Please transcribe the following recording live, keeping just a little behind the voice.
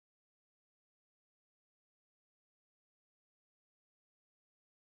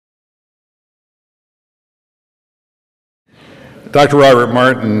Dr. Robert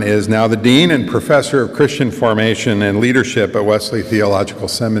Martin is now the Dean and Professor of Christian Formation and Leadership at Wesley Theological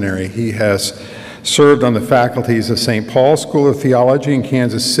Seminary. He has served on the faculties of St. Paul's School of Theology in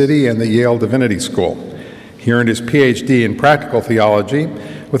Kansas City and the Yale Divinity School. He earned his PhD in Practical Theology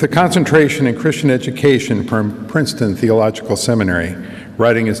with a concentration in Christian education from Princeton Theological Seminary,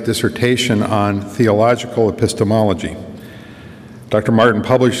 writing his dissertation on theological epistemology. Dr. Martin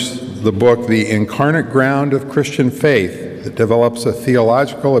published the book, The Incarnate Ground of Christian Faith, that develops a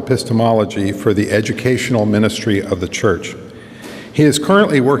theological epistemology for the educational ministry of the church. He is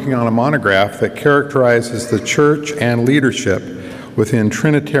currently working on a monograph that characterizes the church and leadership within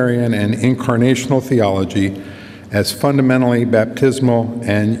Trinitarian and incarnational theology as fundamentally baptismal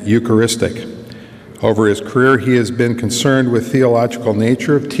and Eucharistic. Over his career, he has been concerned with theological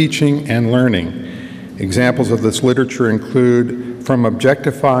nature of teaching and learning. Examples of this literature include From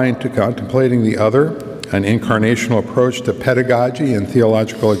Objectifying to Contemplating the Other, an incarnational approach to pedagogy and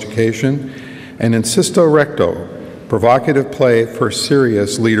theological education, and Insisto Recto, provocative play for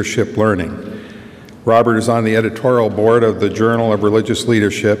serious leadership learning. Robert is on the editorial board of the Journal of Religious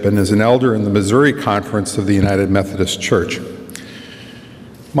Leadership and is an elder in the Missouri Conference of the United Methodist Church.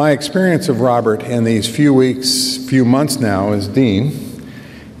 My experience of Robert in these few months now as dean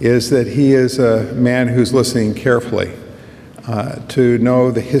is that he is a man who's listening carefully to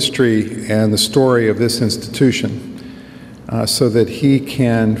know the history and the story of this institution so that he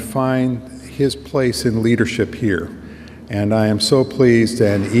can find his place in leadership here. And I am so pleased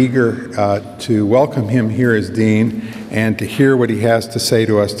and eager to welcome him here as dean and to hear what he has to say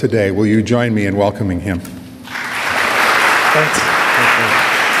to us today. Will you join me in welcoming him? Thanks. Thank you.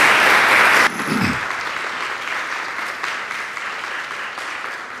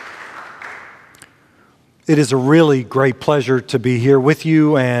 It is a really great pleasure to be here with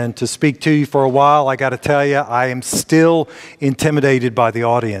you and to speak to you for a while. I got to tell you, I am still intimidated by the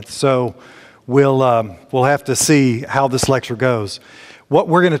audience. So we'll have to see how this lecture goes. What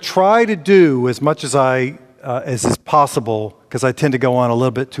we're going to try to do, as much as is possible, because I tend to go on a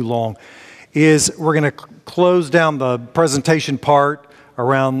little bit too long, is we're going to close down the presentation part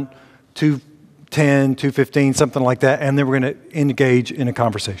around 2:10, 2:15, something like that, and then we're going to engage in a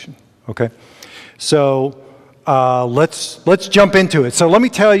conversation. Okay? So let's jump into it. So let me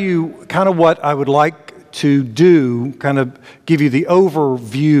tell you kind of what I would like to do, kind of give you the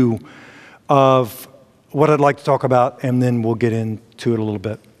overview of what I'd like to talk about, and then we'll get into it a little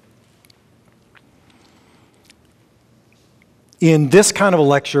bit. In this kind of a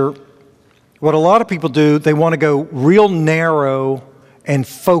lecture, what a lot of people do, they want to go real narrow and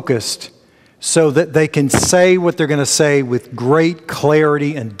focused so that they can say what they're going to say with great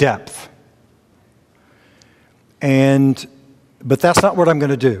clarity and depth. But that's not what I'm going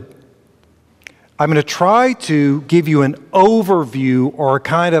to do. I'm going to try to give you an overview or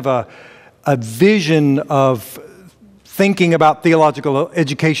kind of a vision of thinking about theological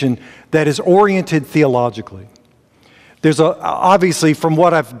education that is oriented theologically. There's obviously, from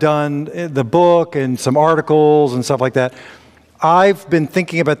what I've done, the book and some articles and stuff like that, I've been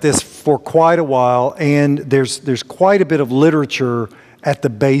thinking about this for quite a while, and there's quite a bit of literature at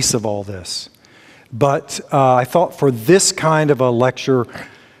the base of all this. But I thought for this kind of a lecture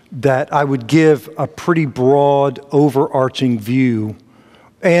that I would give a pretty broad, overarching view.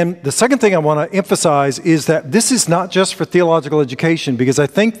 And the second thing I want to emphasize is that this is not just for theological education, because I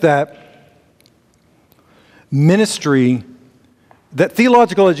think that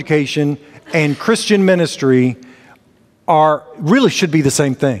theological education and Christian ministry really should be the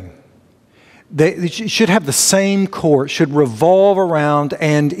same thing. They should have the same core, should revolve around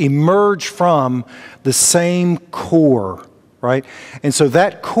and emerge from the same core, right? And so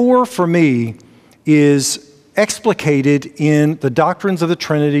that core for me is explicated in the doctrines of the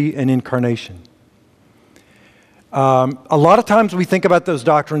Trinity and incarnation. A lot of times we think about those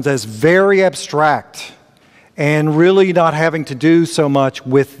doctrines as very abstract and really not having to do so much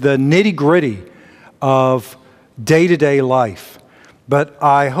with the nitty-gritty of day-to-day life. But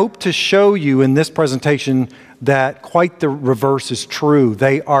I hope to show you in this presentation that quite the reverse is true.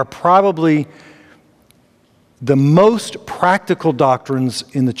 They are probably the most practical doctrines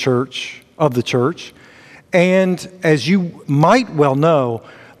in the church, and as you might well know,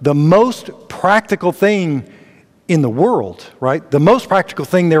 the most practical thing in the world, right? The most practical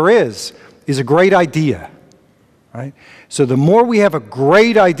thing there is a great idea, right? So the more we have a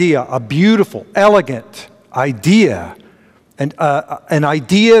great idea, a beautiful, elegant idea, and an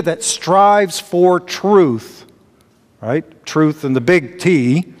idea that strives for truth, right? Truth and the big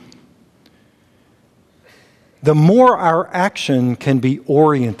T, the more our action can be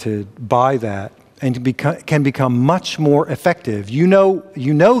oriented by that and can become much more effective. You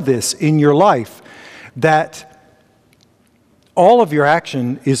know this in your life, that all of your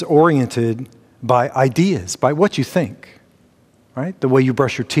action is oriented by ideas, by what you think, right? The way you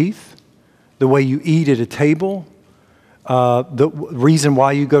brush your teeth, the way you eat at a table, the reason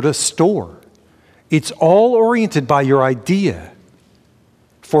why you go to a store. It's all oriented by your idea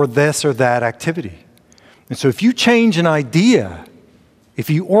for this or that activity. And so if you change an idea, if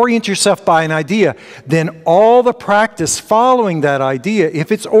you orient yourself by an idea, then all the practice following that idea,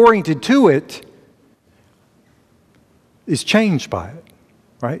 if it's oriented to it, is changed by it,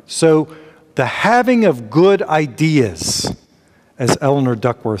 right? So the having of good ideas, as Eleanor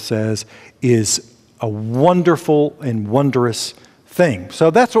Duckworth says, is a wonderful and wondrous thing. So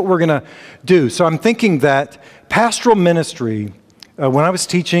that's what we're going to do. So I'm thinking that pastoral ministry, when I was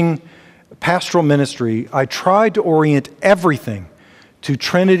teaching pastoral ministry, I tried to orient everything to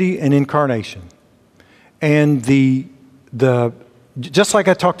Trinity and Incarnation. And just like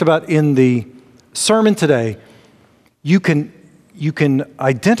I talked about in the sermon today, you can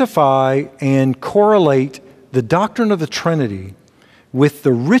identify and correlate the doctrine of the Trinity with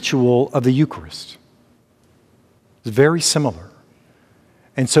the ritual of the Eucharist. It's very similar.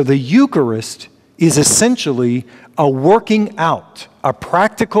 And so the Eucharist is essentially a working out, a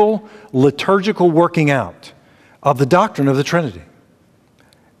practical liturgical working out of the doctrine of the Trinity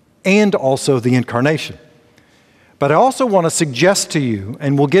and also the Incarnation. But I also want to suggest to you,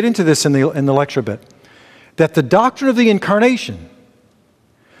 and we'll get into this in the lecture a bit, that the doctrine of the Incarnation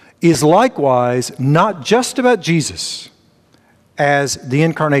is likewise not just about Jesus as the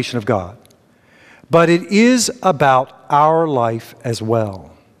incarnation of God, but it is about our life as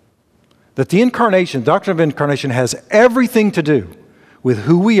well. That the Incarnation, the doctrine of Incarnation, has everything to do with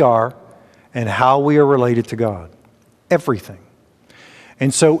who we are and how we are related to God. Everything.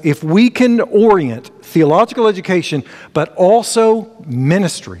 And so if we can orient theological education, but also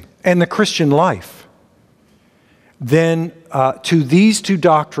ministry and the Christian life, then to these two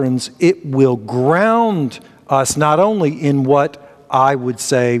doctrines, it will ground us not only in what I would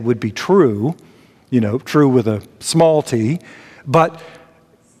say would be true, true with a small t, but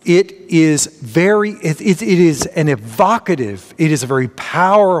it is it is an evocative, it is a very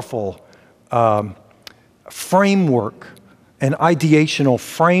powerful framework, an ideational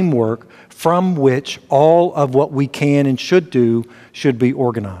framework from which all of what we can and should do should be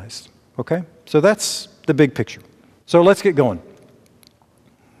organized. Okay? So that's the big picture. So let's get going.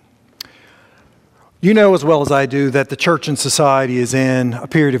 You know as well as I do that the church and society is in a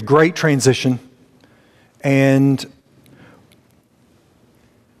period of great transition, and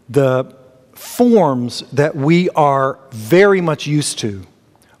the forms that we are very much used to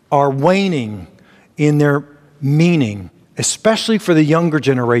are waning in their meaning, especially for the younger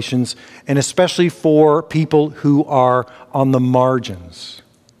generations and especially for people who are on the margins.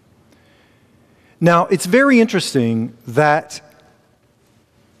 Now, it's very interesting that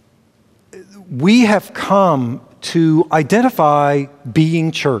we have come to identify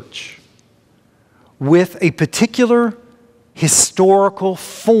being church with a particular historical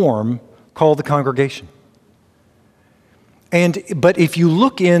form called the congregation. But if you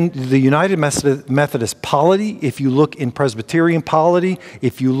look in the United Methodist polity, if you look in Presbyterian polity,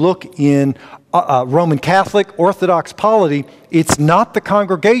 if you look in Roman Catholic Orthodox polity, it's not the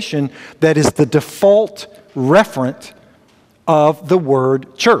congregation that is the default referent of the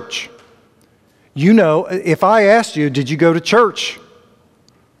word church. You know, if I asked you, did you go to church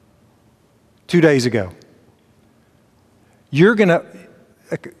 2 days ago? You're gonna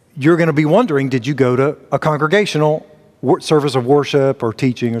be wondering, did you go to a congregational service of worship or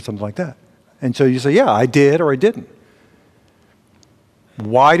teaching or something like that? And so you say, yeah, I did or I didn't.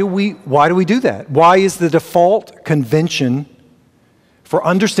 Why do we do that? Why is the default convention for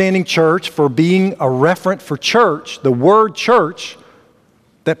understanding church, for being a referent for church, the word church,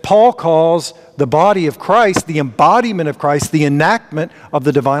 that Paul calls the body of Christ, the embodiment of Christ, the enactment of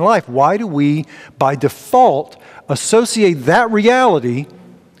the divine life? Why do we, by default, associate that reality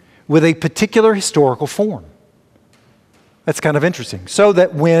with a particular historical form? That's kind of interesting. So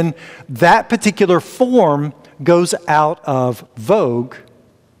that when that particular form goes out of vogue,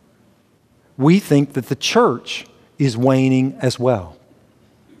 we think that the church is waning as well.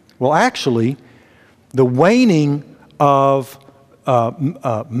 Well, actually, the waning of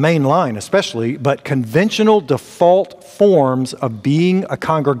mainline especially, but conventional default forms of being a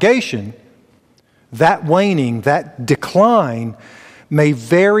congregation, that waning, that decline, may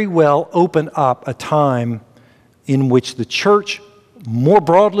very well open up a time in which the church, more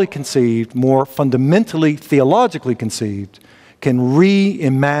broadly conceived, more fundamentally theologically conceived, can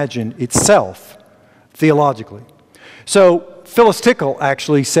reimagine itself theologically. So Theological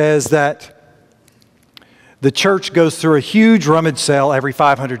actually says that the church goes through a huge rummage sale every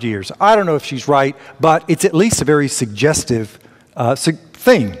 500 years. I don't know if she's right, but it's at least a very suggestive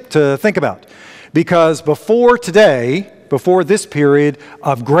thing to think about. Because before today, before this period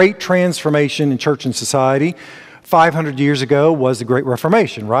of great transformation in church and society, 500 years ago was the Great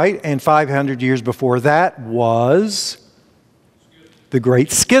Reformation, right? And 500 years before that was the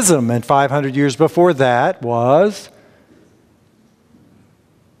Great Schism. And 500 years before that was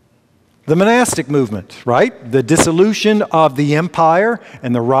the monastic movement, right? The dissolution of the empire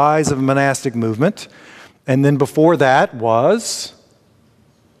and the rise of a monastic movement. And then before that was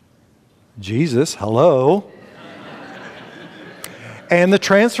Jesus, hello. And the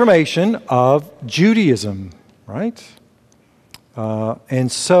transformation of Judaism, right? And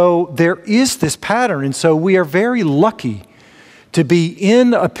so there is this pattern. And so we are very lucky to be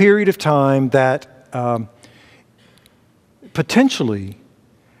in a period of time that potentially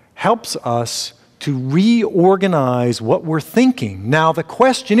helps us to reorganize what we're thinking. Now, the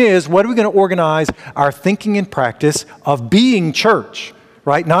question is, what are we going to organize our thinking and practice of being church,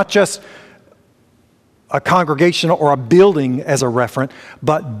 right? Not just a congregation or a building as a referent,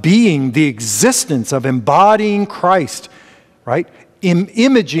 but being the existence of embodying Christ, right?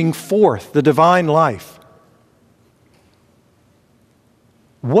 Imaging forth the divine life.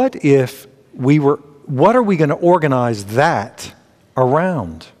 What are we going to organize that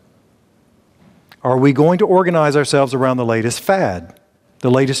around? Are we going to organize ourselves around the latest fad, the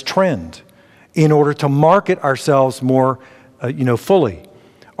latest trend, in order to market ourselves more, fully?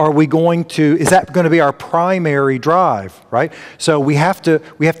 Are we going to? Is that going to be our primary drive? Right. So we have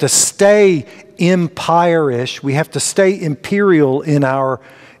to stay empire-ish. We have to stay imperial in our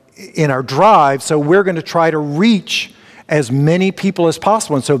drive. So we're going to try to reach as many people as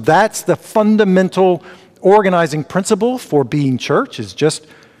possible. And so that's the fundamental organizing principle for being church, is just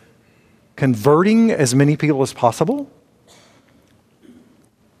converting as many people as possible.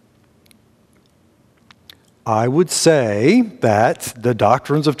 I would say that the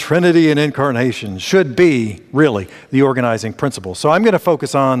doctrines of Trinity and Incarnation should be really the organizing principle. So I'm going to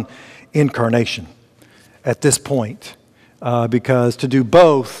focus on incarnation at this point, because to do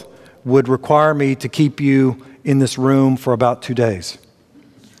both would require me to keep you in this room for about 2 days.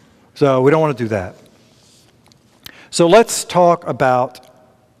 So we don't want to do that. So let's talk about,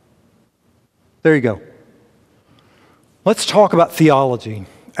 there you go. Let's talk about theology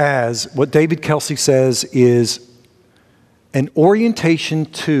as what David Kelsey says is an orientation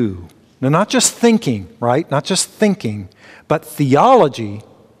to, now not just thinking, right? Not just thinking, but theology,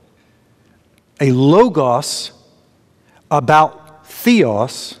 a logos about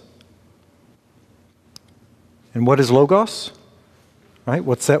theos. And what is logos? Right?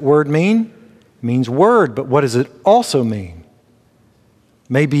 What's that word mean? It means word, but what does it also mean?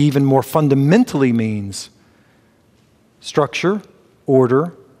 Maybe even more fundamentally means structure,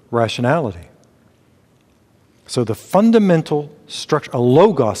 order, rationality. So the fundamental structure, a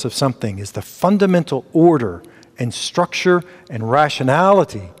logos of something, is the fundamental order and structure and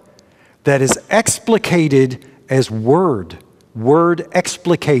rationality that is explicated as word. Word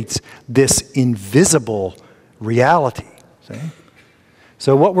explicates this invisible reality. See?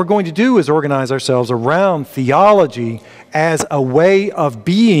 So what we're going to do is organize ourselves around theology as a way of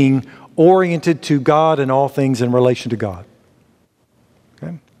being oriented to God and all things in relation to God.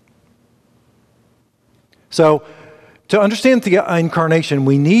 Okay? So to understand the incarnation,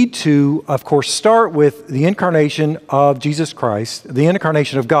 we need to, of course, start with the incarnation of Jesus Christ, the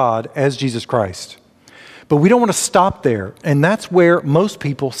incarnation of God as Jesus Christ. But we don't want to stop there, and that's where most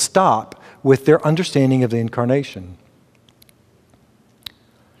people stop with their understanding of the incarnation.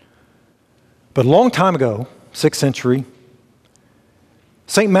 But a long time ago, 6th century,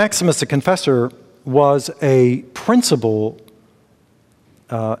 St. Maximus the Confessor was a principal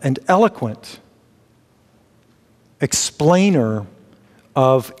and eloquent explainer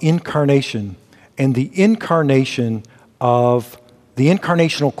of incarnation and the incarnational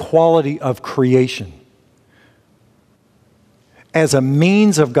quality of creation as a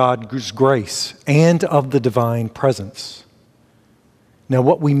means of God's grace and of the divine presence. Now,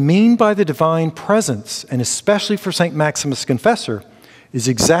 what we mean by the divine presence, and especially for St. Maximus Confessor, is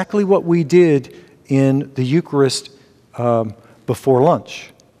exactly what we did in the Eucharist before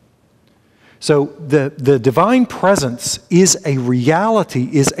lunch. So the divine presence is a reality,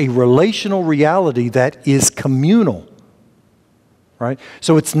 is a relational reality that is communal, right?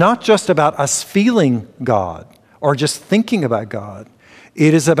 So it's not just about us feeling God or just thinking about God.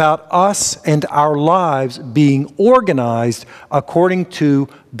 It is about us and our lives being organized according to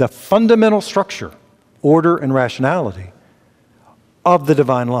the fundamental structure order, and rationality of the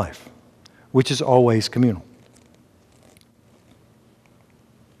divine life, which is always communal.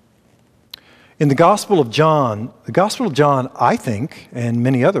 In the Gospel of John, I think, and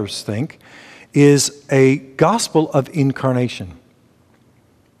many others think, is a gospel of incarnation.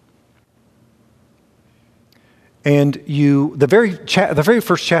 And the very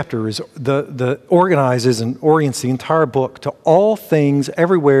first chapter is organizes and orients the entire book to all things,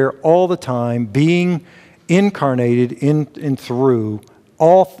 everywhere, all the time, being incarnated in and through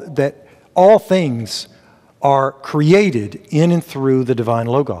all things are created in and through the divine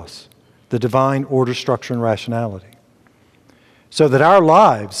Logos, the divine order, structure, and rationality. So that our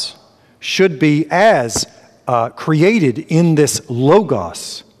lives should be as created in this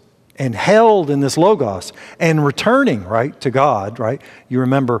Logos and held in this Logos and returning, right, to God, right? You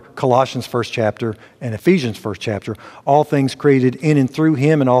remember Colossians 1st chapter and Ephesians 1st chapter, all things created in and through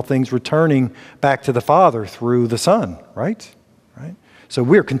Him and all things returning back to the Father through the Son, right? Right? So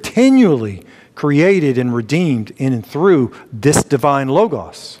we're continually created and redeemed in and through this divine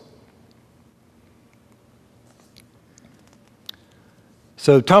Logos.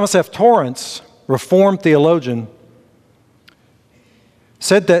 So Thomas F. Torrance, Reformed theologian,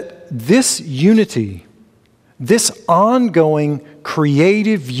 said that this unity, this ongoing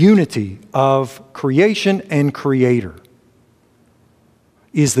creative unity of creation and creator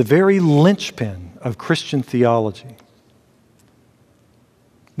is the very linchpin of Christian theology.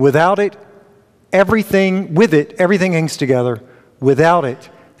 Without it, everything hangs together. Without it,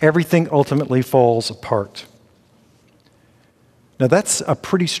 everything ultimately falls apart. Now, that's a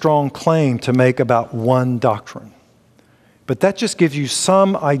pretty strong claim to make about one doctrine. But that just gives you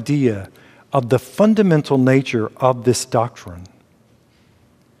some idea of the fundamental nature of this doctrine.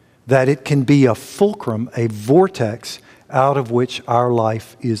 That it can be a fulcrum, a vortex out of which our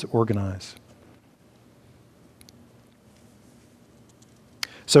life is organized.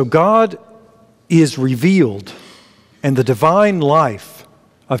 So God is revealed, and the divine life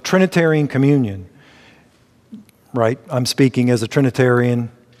of Trinitarian communion, right? I'm speaking as a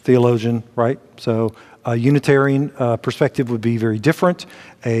Trinitarian theologian, right? So a Unitarian perspective would be very different.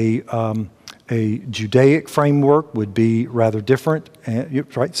 A Judaic framework would be rather different,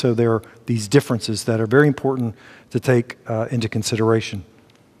 right? So there are these differences that are very important to take into consideration.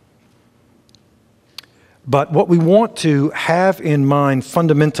 But what we want to have in mind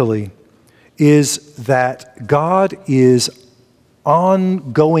fundamentally is that God is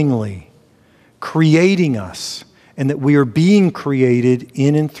ongoingly creating us, and that we are being created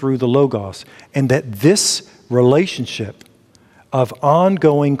in and through the Logos, and that this relationship of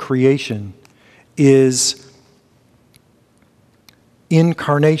ongoing creation is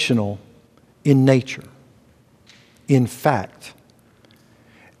incarnational in nature, in fact.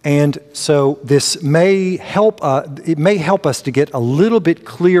 And so this may help us to get a little bit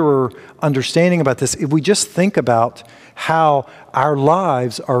clearer understanding about this if we just think about how our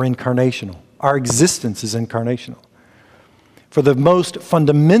lives are incarnational. Our existence is incarnational. For the most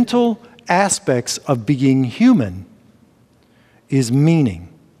fundamental aspects of being human is meaning.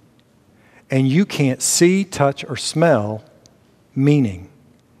 And you can't see, touch, or smell meaning.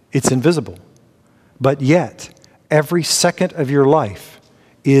 It's invisible. But yet, every second of your life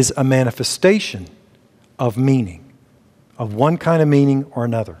is a manifestation of meaning, of one kind of meaning or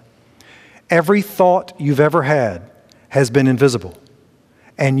another. Every thought you've ever had has been invisible,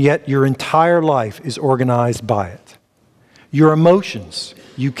 and yet your entire life is organized by it. Your emotions,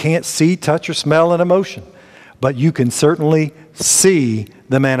 you can't see, touch, or smell an emotion, but you can certainly see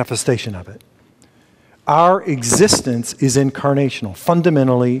the manifestation of it. Our existence is incarnational,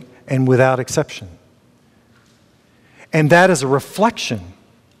 fundamentally and without exception. And that is a reflection.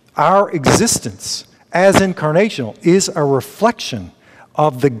 Our existence as incarnational is a reflection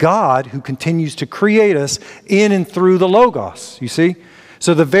of the God who continues to create us in and through the Logos, you see?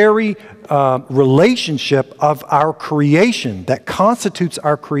 So the very relationship of our creation that constitutes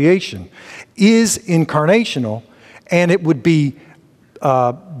our creation is incarnational, and it would be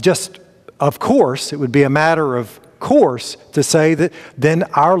it would be a matter of course to say that then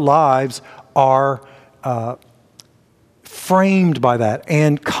our lives are framed by that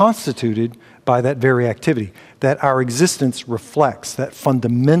and constituted by that very activity, that our existence reflects that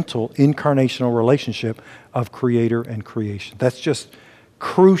fundamental incarnational relationship of creator and creation. That's just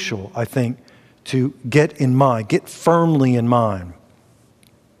crucial, I think, to get in mind, get firmly in mind.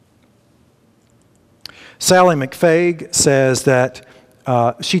 Sally McFaig says that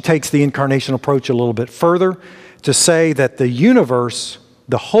she takes the incarnational approach a little bit further to say that the universe,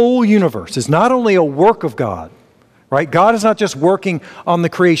 the whole universe, is not only a work of God, right? God is not just working on the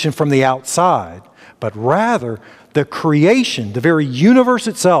creation from the outside, but rather the creation, the very universe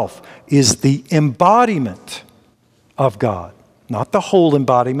itself, is the embodiment of God. Not the whole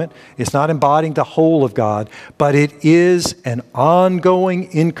embodiment. It's not embodying the whole of God, but it is an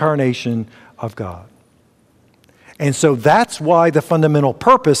ongoing incarnation of God. And so that's why the fundamental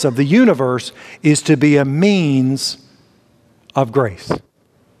purpose of the universe is to be a means of grace.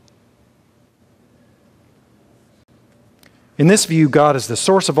 In this view, God is the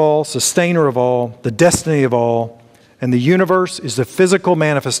source of all, sustainer of all, the destiny of all, and the universe is the physical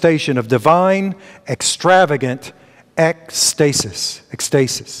manifestation of divine, extravagant ecstasis.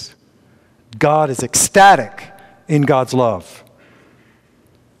 God is ecstatic in God's love.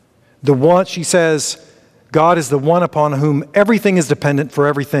 She says, God is the one upon whom everything is dependent for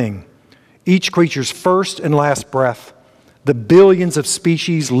everything. Each creature's first and last breath, the billions of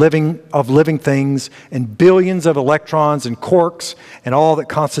species living things, and billions of electrons and quarks, and all that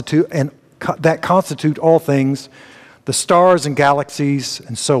constitute all things, the stars and galaxies,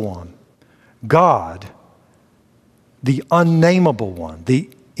 and so on. God, the unnameable one, the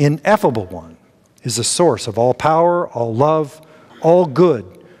ineffable one, is the source of all power, all love, all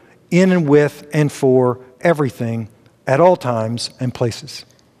good, in and with and for everything, at all times and places.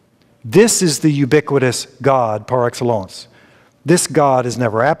 This is the ubiquitous God par excellence. This God is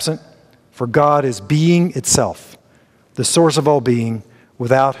never absent, for God is being itself, the source of all being,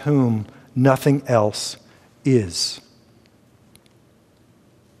 without whom nothing else is.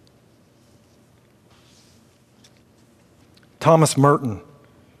 Thomas Merton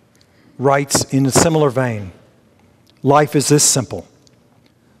writes in a similar vein, life is this simple.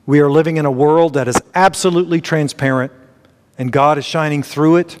 We are living in a world that is absolutely transparent, and God is shining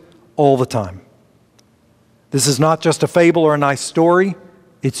through it all the time. This is not just a fable or a nice story,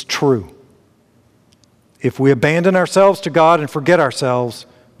 it's true. If we abandon ourselves to God and forget ourselves,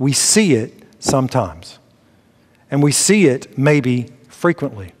 we see it sometimes. And we see it maybe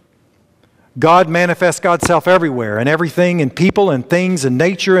frequently. God manifests God's self everywhere, in everything, in people and things, in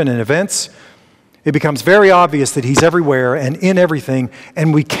nature and in events. It becomes very obvious that He's everywhere and in everything,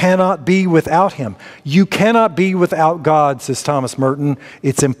 and we cannot be without Him. You cannot be without God, says Thomas Merton.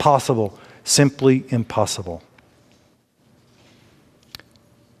 It's impossible, simply impossible.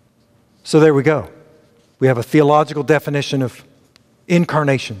 So there we go. We have a theological definition of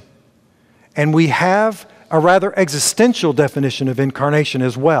incarnation, and we have a rather existential definition of incarnation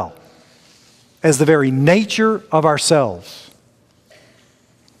as well, as the very nature of ourselves.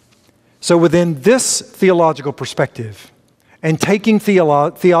 So within this theological perspective, and taking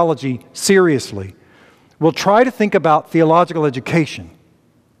theology seriously, we'll try to think about theological education.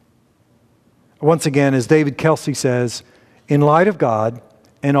 Once again, as David Kelsey says, in light of God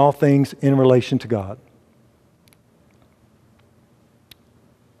and all things in relation to God.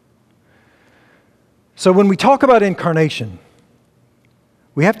 So when we talk about incarnation,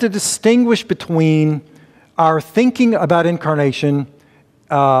 we have to distinguish between our thinking about incarnation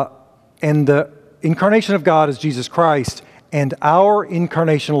and the incarnation of God as Jesus Christ and our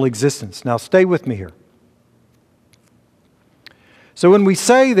incarnational existence. Now stay with me here. So when we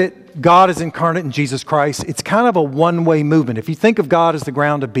say that God is incarnate in Jesus Christ, it's kind of a one-way movement. If you think of God as the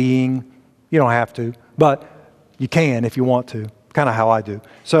ground of being, you don't have to, but you can if you want to, kind of how I do.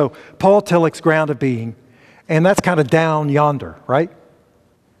 So Paul Tillich's ground of being, and that's kind of down yonder, right?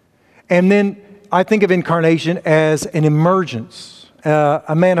 And then I think of incarnation as an emergence,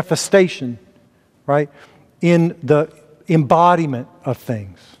 a manifestation, right, in the embodiment of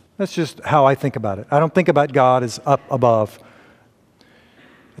things. That's just how I think about it. I don't think about God as up above.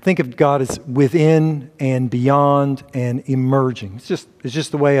 I think of God as within and beyond and emerging. It's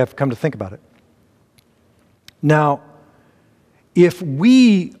just the way I've come to think about it. Now, if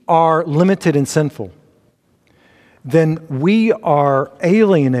we are limited and sinful, then we are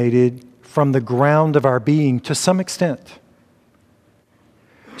alienated from the ground of our being to some extent.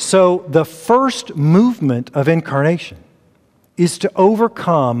 So the first movement of incarnation is to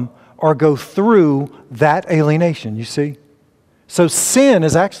overcome or go through that alienation, you see? So sin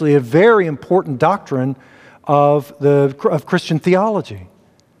is actually a very important doctrine of Christian theology.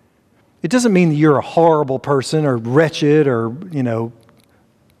 It doesn't mean that you're a horrible person or wretched or,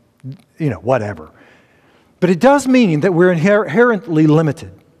 whatever. But it does mean that we're inherently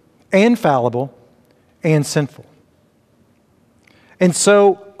limited and fallible and sinful. And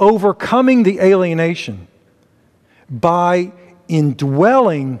so overcoming the alienation by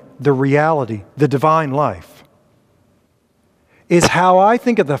indwelling the reality, the divine life, is how I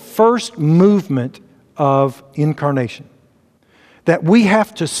think of the first movement of incarnation. That we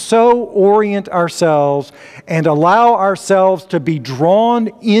have to so orient ourselves and allow ourselves to be drawn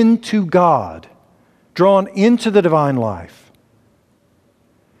into God drawn into the divine life,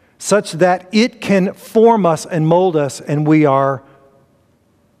 such that it can form us and mold us, and we are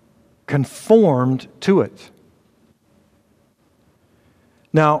conformed to it.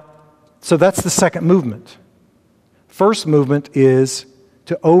 Now, so that's the second movement. First movement is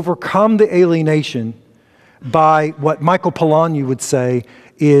to overcome the alienation by what Michael Polanyi would say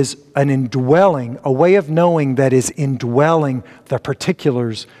is an indwelling, a way of knowing that is indwelling the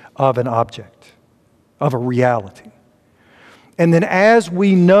particulars of an object, of a reality. And then as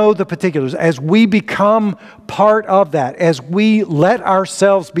we know the particulars, as we become part of that, as we let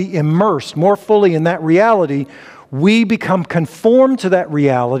ourselves be immersed more fully in that reality, we become conformed to that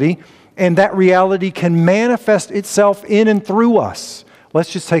reality, and that reality can manifest itself in and through us.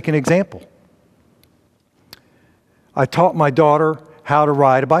 Let's just take an example. I taught my daughter how to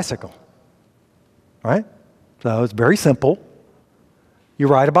ride a bicycle, right? So it's very simple. You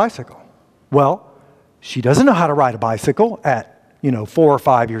ride a bicycle. Well, she doesn't know how to ride a bicycle at, 4 or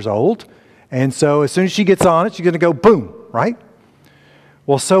 5 years old. And so as soon as she gets on it, she's going to go boom, right?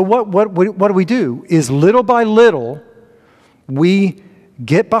 Well, so what do we do is little by little, we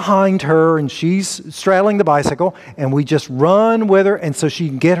get behind her and she's straddling the bicycle and we just run with her and so she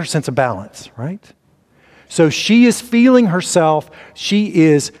can get her sense of balance, right? So she is feeling herself, she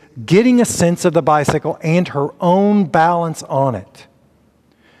is getting a sense of the bicycle and her own balance on it.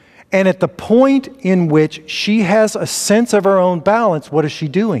 And at the point in which she has a sense of her own balance, what is she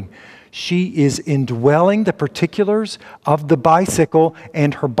doing? She is indwelling the particulars of the bicycle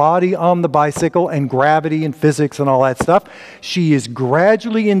and her body on the bicycle and gravity and physics and all that stuff. She is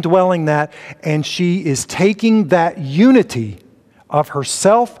gradually indwelling that, and she is taking that unity of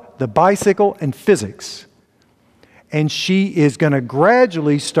herself, the bicycle, and physics. And she is going to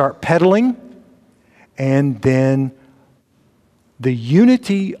gradually start pedaling, and then the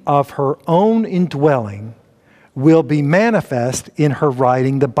unity of her own indwelling will be manifest in her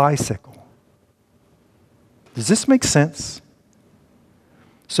riding the bicycle. Does this make sense?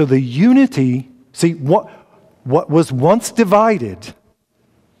 So the unity, see, what was once divided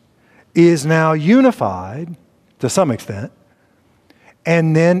is now unified to some extent,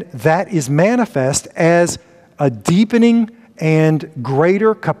 and then that is manifest as a deepening and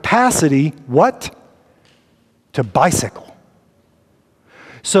greater capacity, what? To bicycle.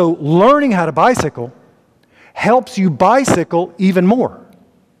 So learning how to bicycle helps you bicycle even more.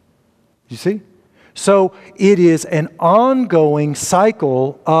 You see? So it is an ongoing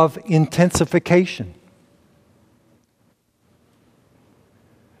cycle of intensification.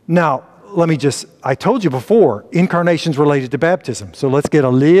 Now, I told you before, incarnation's related to baptism. So let's get a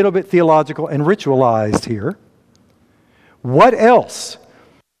little bit theological and ritualized here. What else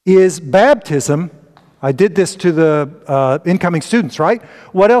is baptism? I did this to the incoming students, right?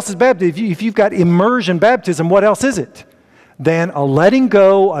 What else is baptism? If you've got immersion baptism, what else is it? Than a letting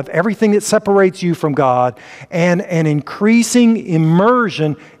go of everything that separates you from God and an increasing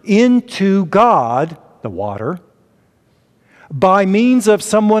immersion into God, the water, by means of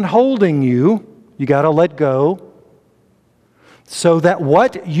someone holding you. You got to let go. So that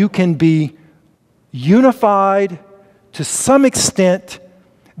what? You can be unified to some extent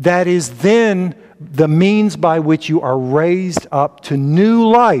that is then the means by which you are raised up to new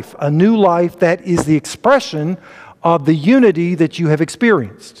life, a new life that is the expression of the unity that you have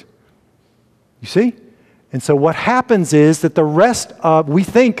experienced. You see? And so what happens is that we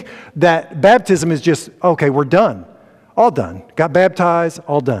think that baptism is just, okay, we're done. All done. Got baptized,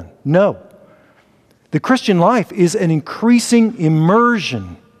 all done. No. The Christian life is an increasing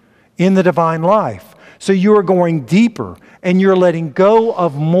immersion in the divine life. So you are going deeper and you're letting go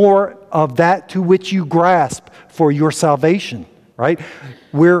of more of that to which you grasp for your salvation, right?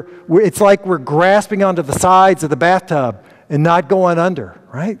 It's like we're grasping onto the sides of the bathtub and not going under,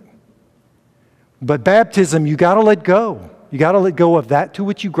 right? But baptism, you got to let go. You got to let go of that to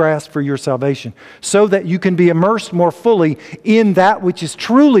which you grasp for your salvation so that you can be immersed more fully in that which is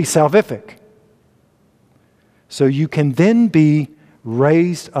truly salvific. So you can then be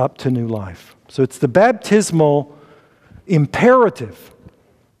raised up to new life. So it's the baptismal imperative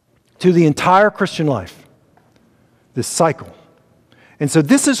to the entire Christian life, this cycle. And so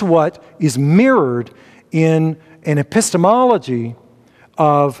this is what is mirrored in an epistemology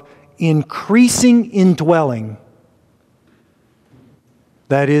of increasing indwelling.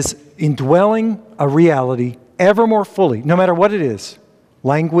 That is, indwelling a reality ever more fully, no matter what it is.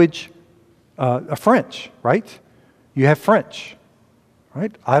 Language, French, right? You have French,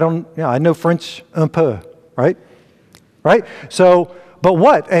 right? I know French un peu, right? Right? So, but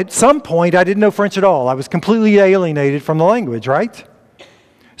what? At some point, I didn't know French at all. I was completely alienated from the language, right?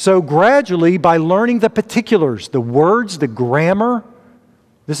 So gradually, by learning the particulars, the words, the grammar,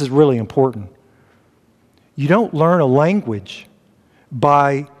 this is really important. You don't learn a language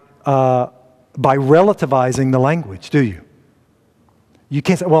by relativizing the language, do you? You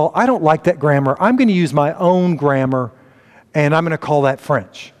can't say, well, I don't like that grammar. I'm going to use my own grammar, and I'm going to call that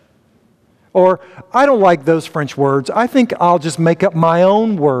French. Or, I don't like those French words. I think I'll just make up my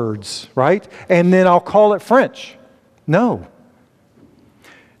own words, right? And then I'll call it French. No.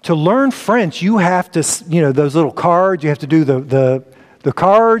 To learn French, you have to, those little cards, you have to do the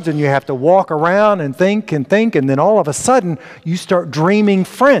cards, and you have to walk around and think, and then all of a sudden, you start dreaming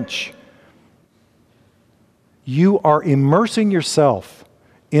French. You are immersing yourself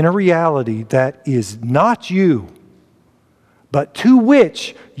in a reality that is not you, but to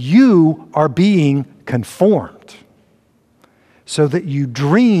which you are being conformed, so that you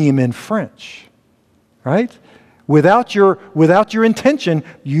dream in French, right? Without your intention,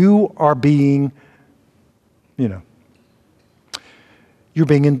 you are being, you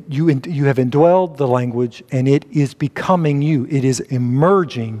have indwelled the language, and it is becoming you. It is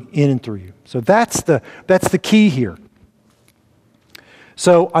emerging in and through you. So that's the key here.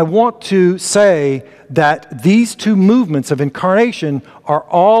 So I want to say that these two movements of incarnation are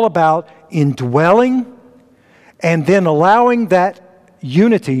all about indwelling and then allowing that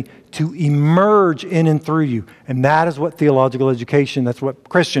unity to emerge in and through you. And that is what theological education, that's what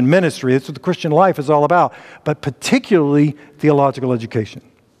Christian ministry, that's what the Christian life is all about, but particularly theological education.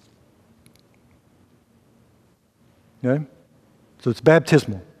 Okay? So it's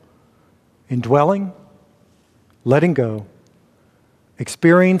baptismal. Indwelling, letting go,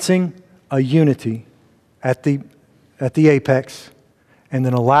 experiencing a unity at the apex, and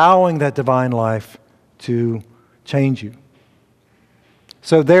then allowing that divine life to change you.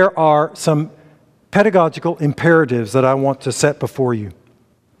 So there are some pedagogical imperatives that I want to set before you.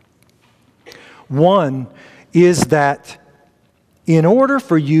 One is that in order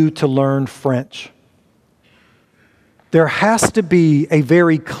for you to learn French, there has to be a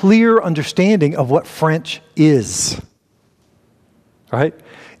very clear understanding of what French is. Right?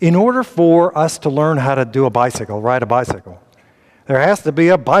 In order for us to learn how to ride a bicycle, there has to be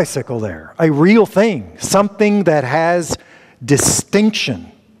a bicycle there, a real thing, something that has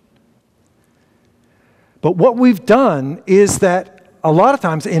distinction. But what we've done is that a lot of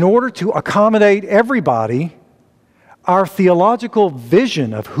times, in order to accommodate everybody, our theological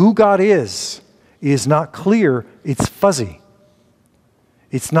vision of who God is not clear, it's fuzzy.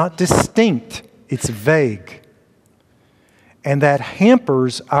 It's not distinct, it's vague. And that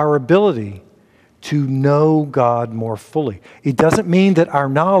hampers our ability to know God more fully. It doesn't mean that our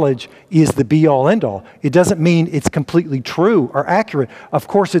knowledge is the be-all, end-all. It doesn't mean it's completely true or accurate. Of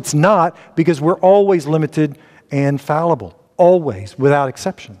course it's not, because we're always limited and fallible. Always, without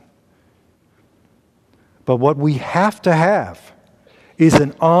exception. But what we have to have is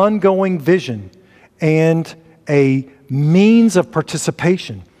an ongoing vision and a means of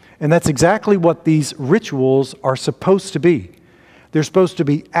participation. And that's exactly what these rituals are supposed to be. They're supposed to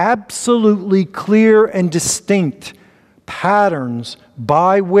be absolutely clear and distinct patterns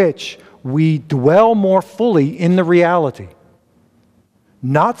by which we dwell more fully in the reality.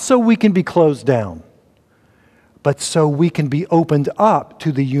 Not so we can be closed down, but so we can be opened up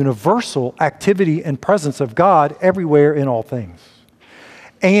to the universal activity and presence of God everywhere in all things,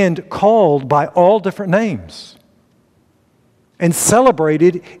 and called by all different names, and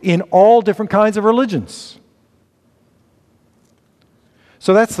celebrated in all different kinds of religions.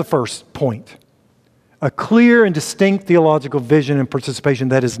 So that's the first point. A clear and distinct theological vision and participation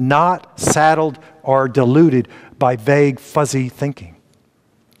that is not saddled or diluted by vague, fuzzy thinking.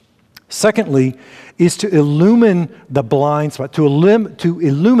 Secondly, is to illumine the blind spot, to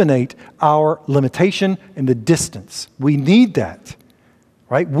illuminate our limitation and the distance. We need that,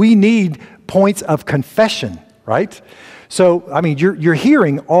 right? We need points of confession, right? So, I mean, you're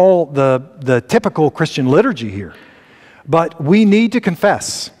hearing all the typical Christian liturgy here, but we need to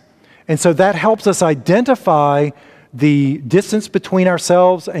confess. And so that helps us identify the distance between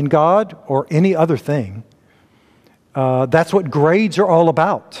ourselves and God or any other thing. That's what grades are all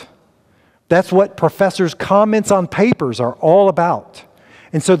about. That's what professors' comments on papers are all about.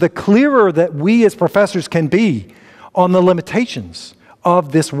 And so the clearer that we as professors can be on the limitations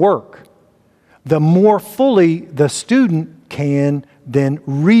of this work, the more fully the student can then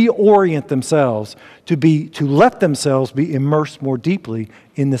reorient themselves to let themselves be immersed more deeply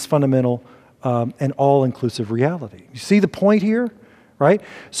in this fundamental and all-inclusive reality. You see the point here, right?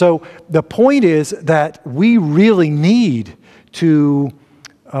 So the point is that we really need to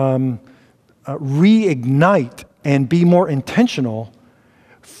reignite and be more intentional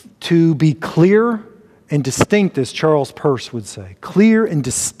to be clear and distinct, as Charles Peirce would say. Clear and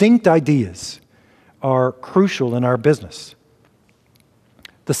distinct ideas are crucial in our business.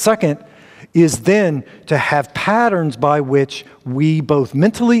 The second is then to have patterns by which we both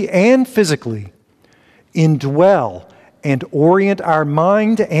mentally and physically indwell and orient our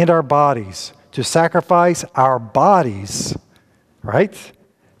mind and our bodies to sacrifice our bodies, right,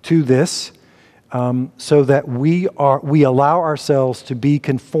 to this, so that we allow ourselves to be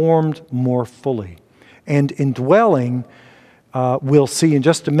conformed more fully. And indwelling, we'll see in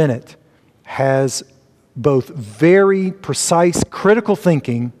just a minute, has both very precise critical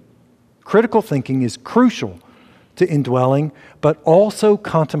thinking. Critical thinking is crucial to indwelling, but also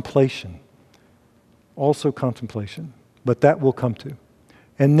contemplation. Also contemplation. But that we'll come to.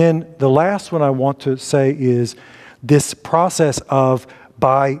 And then the last one I want to say is this process of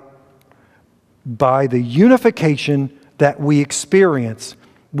by the unification that we experience,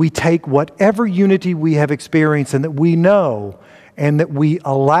 we take whatever unity we have experienced and that we know, and that we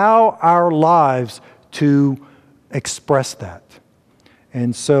allow our lives to express that.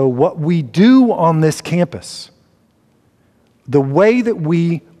 And so what we do on this campus, the way that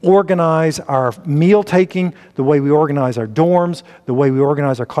we organize our meal taking, the way we organize our dorms, the way we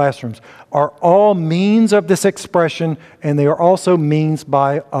organize our classrooms, are all means of this expression, and they are also means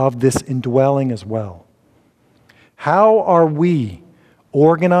of this indwelling as well. How are we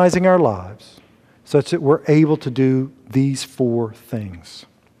organizing our lives such that we're able to do these four things?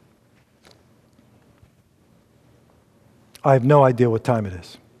 I have no idea what time it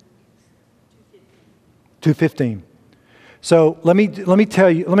is. 2:15. So let me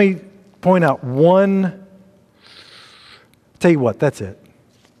point out one. Tell you what, that's it.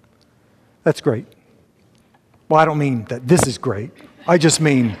 That's great. Well, I don't mean that this is great. I just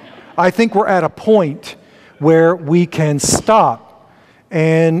mean, I think we're at a point where we can stop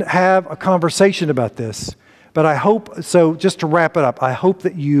and have a conversation about this. But I hope, so just to wrap it up, I hope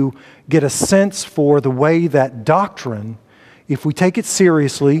that you get a sense for the way that doctrine, if we take it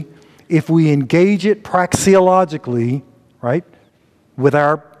seriously, if we engage it praxeologically, right, with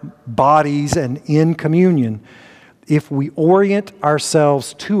our bodies and in communion, if we orient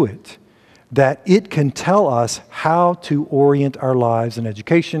ourselves to it, that it can tell us how to orient our lives in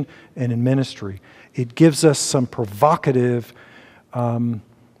education and in ministry. It gives us some provocative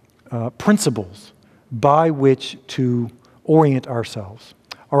principles by which to orient ourselves.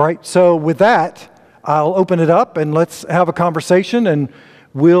 All right, so with that, I'll open it up and let's have a conversation, and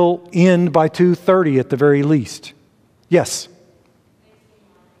we'll end by 2:30 at the very least. Yes.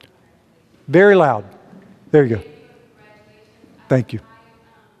 Very loud. There you go. Thank you.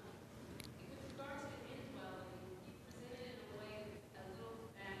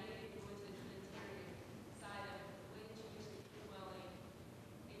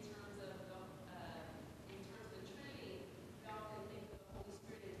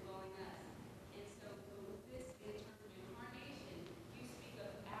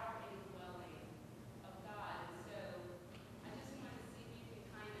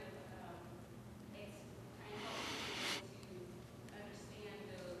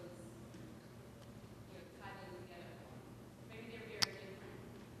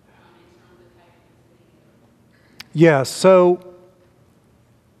 Yeah, so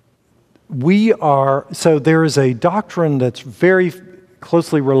there is a doctrine that's very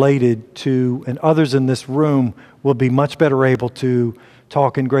closely related to, and others in this room will be much better able to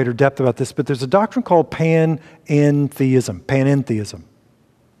talk in greater depth about this, but there's a doctrine called panentheism. Panentheism.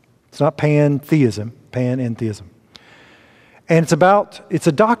 It's not pantheism, panentheism. And it's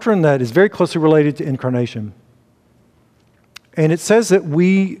a doctrine that is very closely related to incarnation. And it says that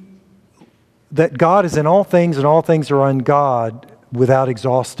that God is in all things and all things are in God without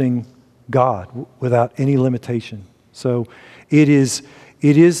exhausting God, without any limitation. So it is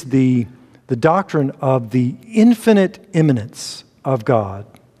the doctrine of the infinite immanence of God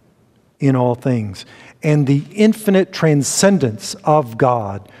in all things and the infinite transcendence of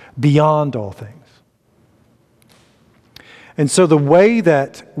God beyond all things. And so the way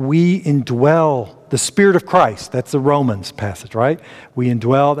that we indwell the Spirit of Christ, that's the Romans passage, right? We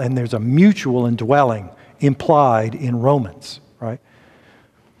indwell, and there's a mutual indwelling implied in Romans, right?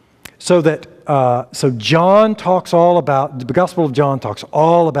 So John talks all about, the Gospel of John talks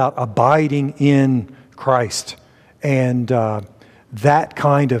all about abiding in Christ. And that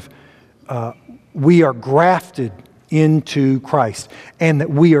kind of, we are grafted into Christ. And that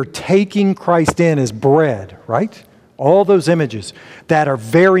we are taking Christ in as bread, right? All those images that are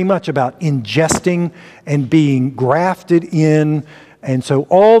very much about ingesting and being grafted in. And so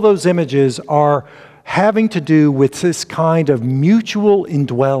all those images are having to do with this kind of mutual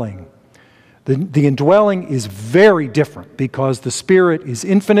indwelling. The indwelling is very different because the Spirit is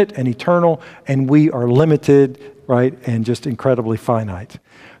infinite and eternal, and we are limited, right, and just incredibly finite.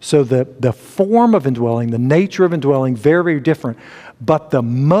 So the form of indwelling, the nature of indwelling, very, very different, but the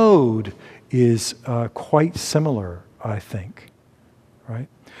mode is quite similar, I think, right?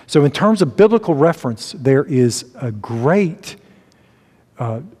 So in terms of biblical reference, there is a great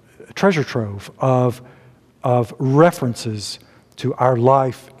treasure trove of references to our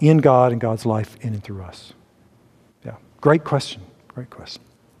life in God and God's life in and through us. Yeah, great question, great question.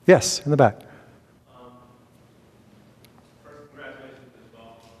 Yes, in the back. First, congratulations as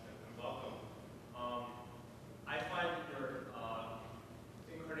well, and welcome. I find your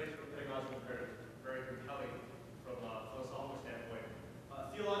incarnational pedagogical imperative very compelling from a philosophical standpoint.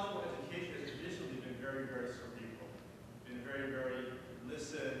 Theological education has traditionally been very, very cerebral, been very, very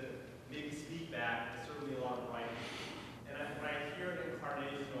listen, maybe speak back, certainly a lot of writing. And when I hear an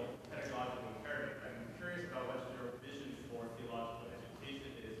incarnational pedagogical imperative, I'm curious about what your vision for theological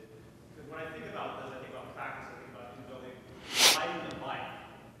education is. Because when I think about this, I think about practice, I think about building, riding the bike,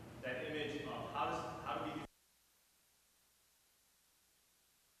 that image of how do we do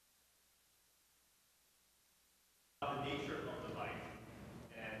the nature of the bike,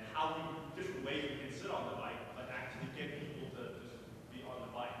 and how we different ways we can sit on the bike, but actually get people to just be on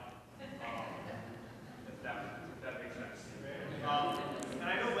the bike. If that makes sense. And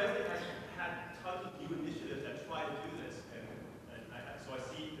I know Wesley has had tons of new initiatives that try to do this, so I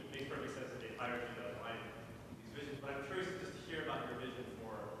see it makes perfect sense that they hired you to write these visions. But I'm curious just to hear about your vision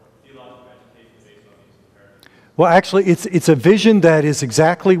for theological education based on these imperatives. Well, actually, it's a vision that is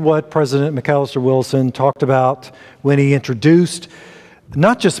exactly what President McAllister Wilson talked about when he introduced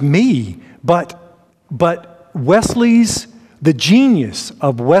not just me, but Wesley's, the genius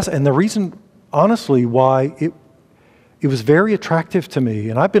of Wesley, and the reason, honestly, why it was very attractive to me.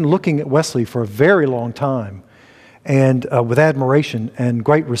 And I've been looking at Wesley for a very long time, and with admiration and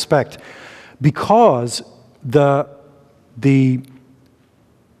great respect, because the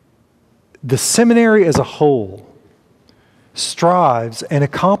seminary as a whole strives and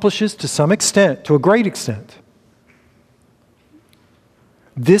accomplishes to some extent, to a great extent,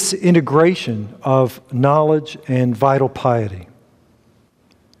 this integration of knowledge and vital piety,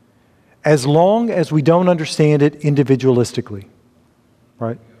 as long as we don't understand it individualistically,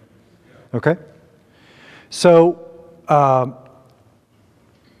 right? Okay? So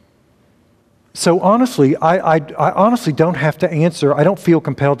honestly, I honestly don't have to answer, I don't feel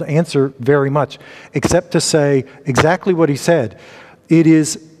compelled to answer very much, except to say exactly what he said. It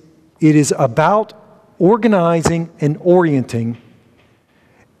is about organizing and orienting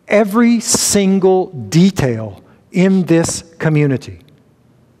every single detail in this community,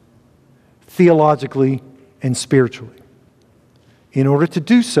 theologically and spiritually. In order to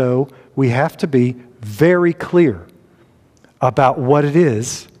do so, we have to be very clear about what it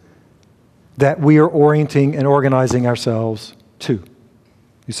is that we are orienting and organizing ourselves to,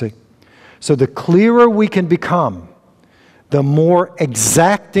 you see. So the clearer we can become, the more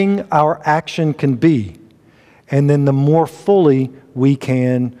exacting our action can be, and then the more fully we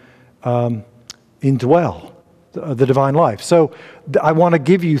can indwell the divine life. So I want to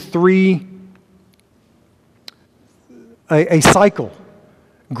give you a cycle.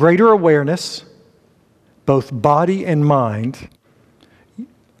 Greater awareness, both body and mind,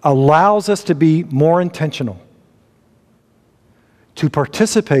 allows us to be more intentional, to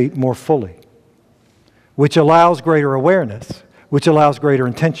participate more fully, which allows greater awareness, which allows greater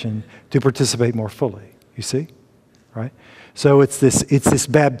intention to participate more fully. You see? Right? So it's this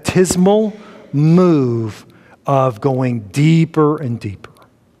baptismal move of going deeper and deeper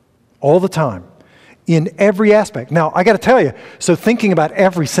all the time in every aspect. Now, I got to tell you, so thinking about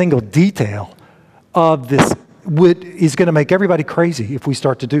every single detail of this is going to make everybody crazy if we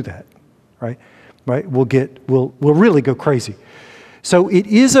start to do that, right? Right? We'll really go crazy. So it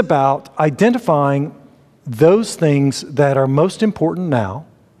is about identifying those things that are most important now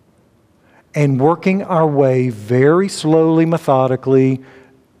and working our way very slowly, methodically,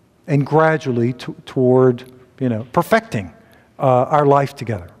 and gradually toward, perfecting our life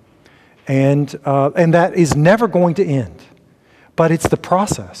together. And that is never going to end. But it's the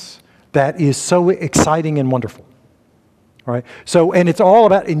process that is so exciting and wonderful, right? So, and it's all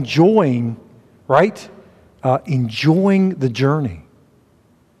about enjoying, right? Enjoying the journey.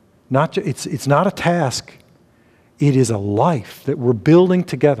 It's not a task. It is a life that we're building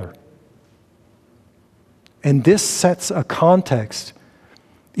together. And this sets a context.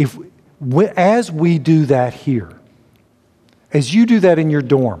 As we do that here, as you do that in your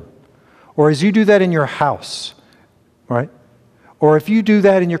dorm, or as you do that in your house, right? Or if you do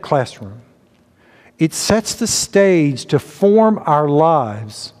that in your classroom, it sets the stage to form our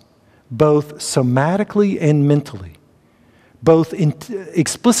lives both somatically and mentally, both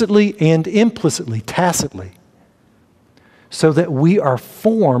explicitly and implicitly, tacitly, so that we are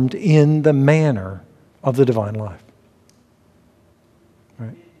formed in the manner of the divine life.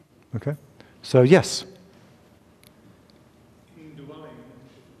 Right? Okay? So, yes. In dwelling,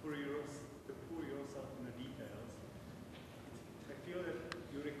 to pour yourself in the details, I feel that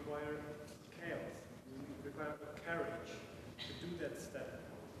you require chaos, you require courage to do that step.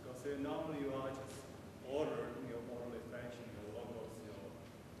 Because normally you are just ordered in your moral affection, your logos, your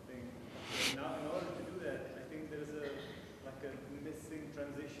thing. And now in order to do that, I think there's a missing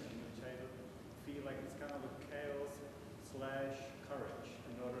transition, which I feel like it's kind of a chaos/courage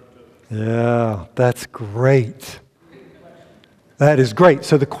in order to. Yeah, that's great. That is great.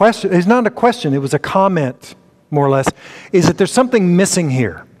 So the question is not a question, it was a comment, more or less, is that there's something missing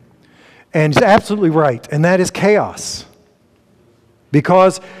here. And he's absolutely right, and that is chaos.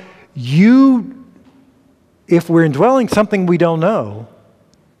 Because if we're indwelling something we don't know,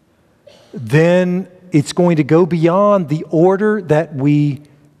 then it's going to go beyond the order that we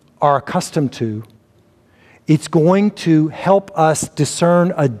are accustomed to. It's going to help us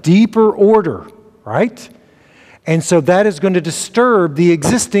discern a deeper order, right? And so that is going to disturb the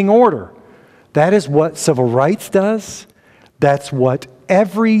existing order. That is what civil rights does. That's what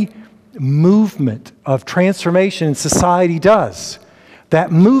every movement of transformation in society does.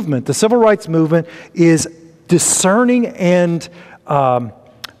 That movement, the civil rights movement, is discerning and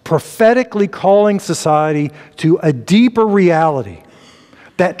prophetically calling society to a deeper reality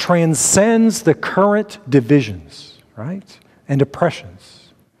that transcends the current divisions, right, and oppressions.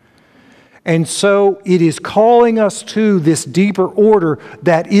 And so it is calling us to this deeper order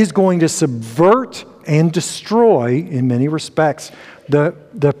that is going to subvert and destroy, in many respects, the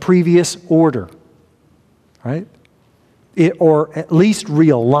previous order, right? Or at least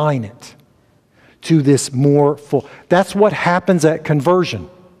realign it to this more full. That's what happens at conversion.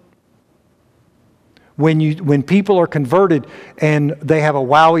 When people are converted and they have a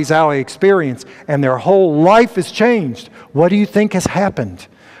wowie-zowie experience and their whole life is changed, what do you think has happened?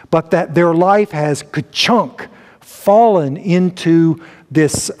 But that their life has ka-chunk fallen into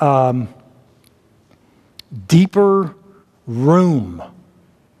this deeper room,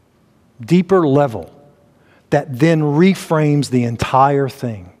 deeper level that then reframes the entire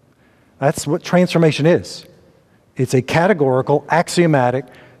thing. That's what transformation is. It's a categorical, axiomatic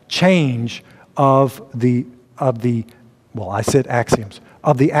change of the axioms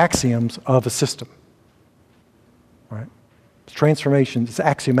of a system. Right? It's transformation, it's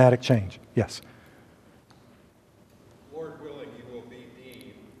axiomatic change. Yes. Lord willing, you will be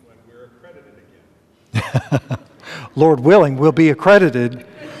dean when we're accredited again. Lord willing, we'll be accredited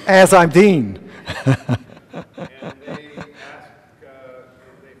as I'm dean. And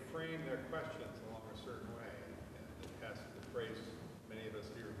they frame their questions along a certain way. And the test, the phrase many of us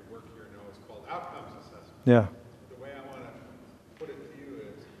here who work here know is called outcomes assessment. Yeah. The way I want to put it to you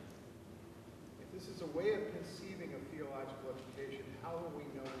is, if this is a way of conceiving of theological education, how will we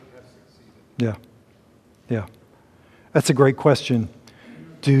know we have succeeded? Yeah. Yeah. That's a great question.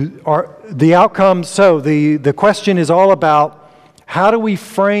 The outcomes, so the question is all about how do we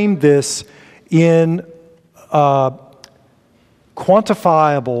frame this in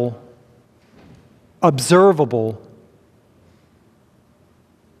quantifiable, observable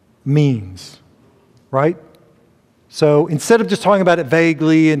means, right? So instead of just talking about it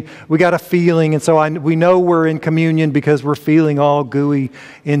vaguely and we got a feeling and so we know we're in communion because we're feeling all gooey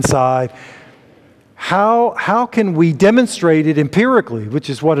inside, how can we demonstrate it empirically, which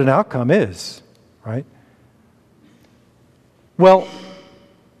is what an outcome is, right? Well,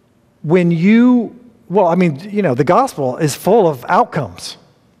 the gospel is full of outcomes,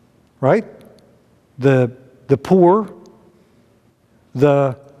 right? The poor,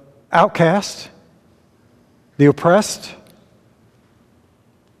 the outcast, the oppressed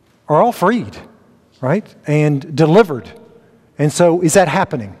are all freed, right? And delivered. And so is that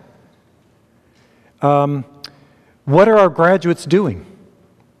happening? What are our graduates doing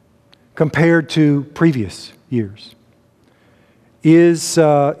compared to previous years? Is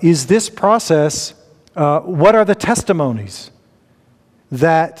this process, what are the testimonies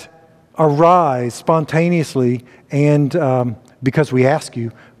that arise spontaneously and because we ask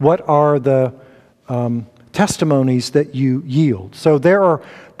you, what are the testimonies that you yield? So there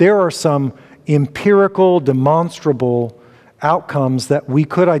are some empirical, demonstrable outcomes that we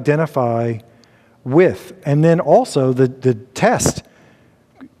could identify with. And then also the test,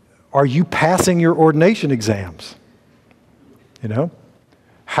 Are you passing your ordination exams? You know?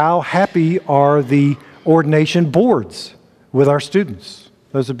 How happy are the ordination boards with our students?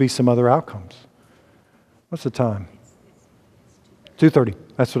 Those would be some other outcomes. What's the time? 2:30.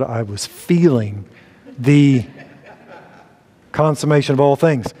 That's what I was feeling. The consummation of all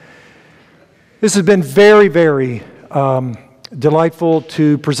things. This has been very, very delightful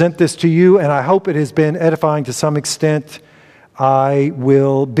to present this to you, and I hope it has been edifying to some extent. I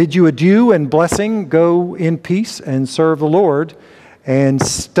will bid you adieu and blessing. Go in peace and serve the Lord and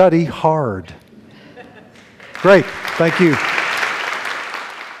study hard. Great. Thank you.